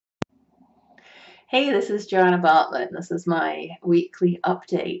Hey, this is Joanna Bartlett, and this is my weekly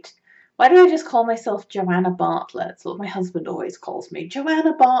update. Why do I just call myself Joanna Bartlett? That's what my husband always calls me.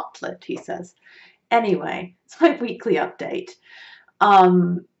 Joanna Bartlett, he says. Anyway, it's my weekly update.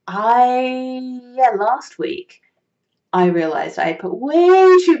 Last week I realized I put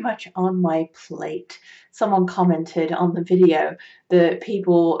way too much on my plate. Someone commented on the video that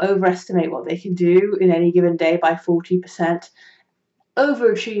people overestimate what they can do in any given day by 40%.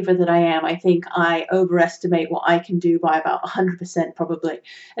 Overachiever that I am, I think I overestimate what I can do by about 100% probably.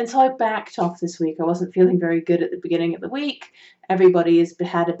 And so I backed off this week. I wasn't feeling very good at the beginning of the week. Everybody has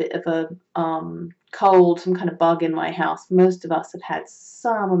had a bit of a cold, some kind of bug in my house. Most of us have had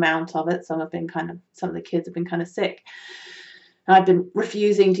some amount of it. Some of the kids have been kind of sick. And I've been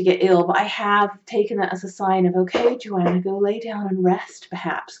refusing to get ill, but I have taken that as a sign of, okay, Joanna, go lay down and rest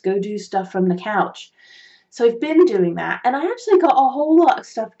perhaps. Go do stuff from the couch. So I've been doing that, and I actually got a whole lot of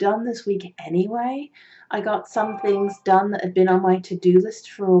stuff done this week anyway. I got some things done that had been on my to-do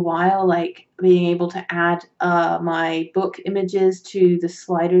list for a while, like being able to add my book images to the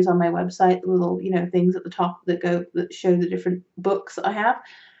sliders on my website, the little, things at the top that show the different books that I have.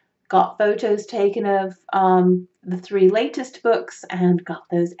 Got photos taken of the 3 latest books and got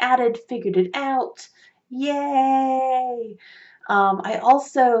those added, figured it out. Yay! I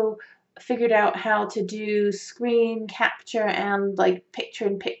also figured out how to do screen capture and like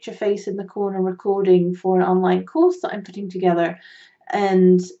picture-in-picture face in the corner recording for an online course that I'm putting together.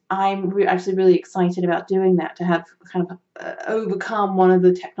 And I'm actually really excited about doing that, to have kind of overcome one of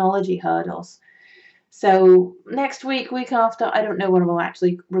the technology hurdles. So next week after, I don't know when we'll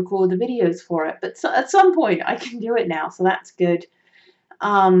actually record the videos for it, but at some point I can do it now, so that's good.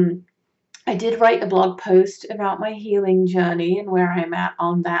 I did write a blog post about my healing journey and where I'm at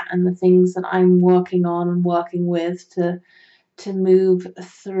on that, and the things that I'm working on and working with to move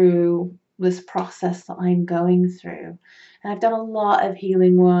through this process that I'm going through. And I've done a lot of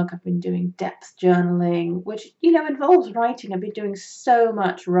healing work. I've been doing depth journaling, which, involves writing. I've been doing so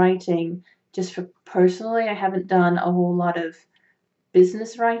much writing just for personally. I haven't done a whole lot of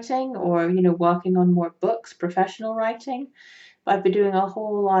business writing or, working on more books, professional writing. But I've been doing a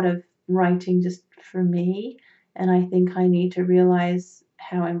whole lot of writing just for me. And I think I need to realize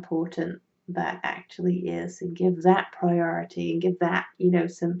how important that actually is, and give that priority, and give that,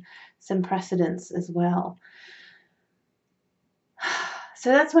 some precedence as well.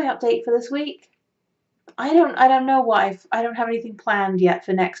 So that's my update for this week. I don't know why I don't have anything planned yet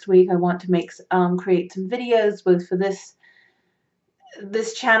for next week. I want to create some videos both for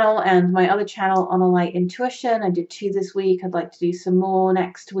this channel and my other channel on a light intuition. I did 2 this week. I'd like to do some more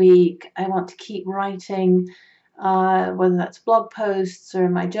next week. I want to keep writing, whether that's blog posts or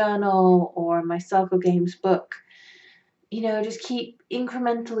my journal or my Circle Games book. Just keep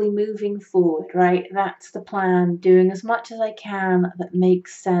incrementally moving forward, right? That's the plan. Doing as much as I can that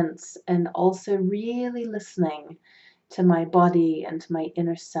makes sense, and also really listening to my body and to my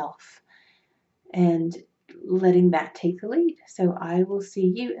inner self, and letting that take the lead. So I will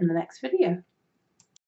see you in the next video.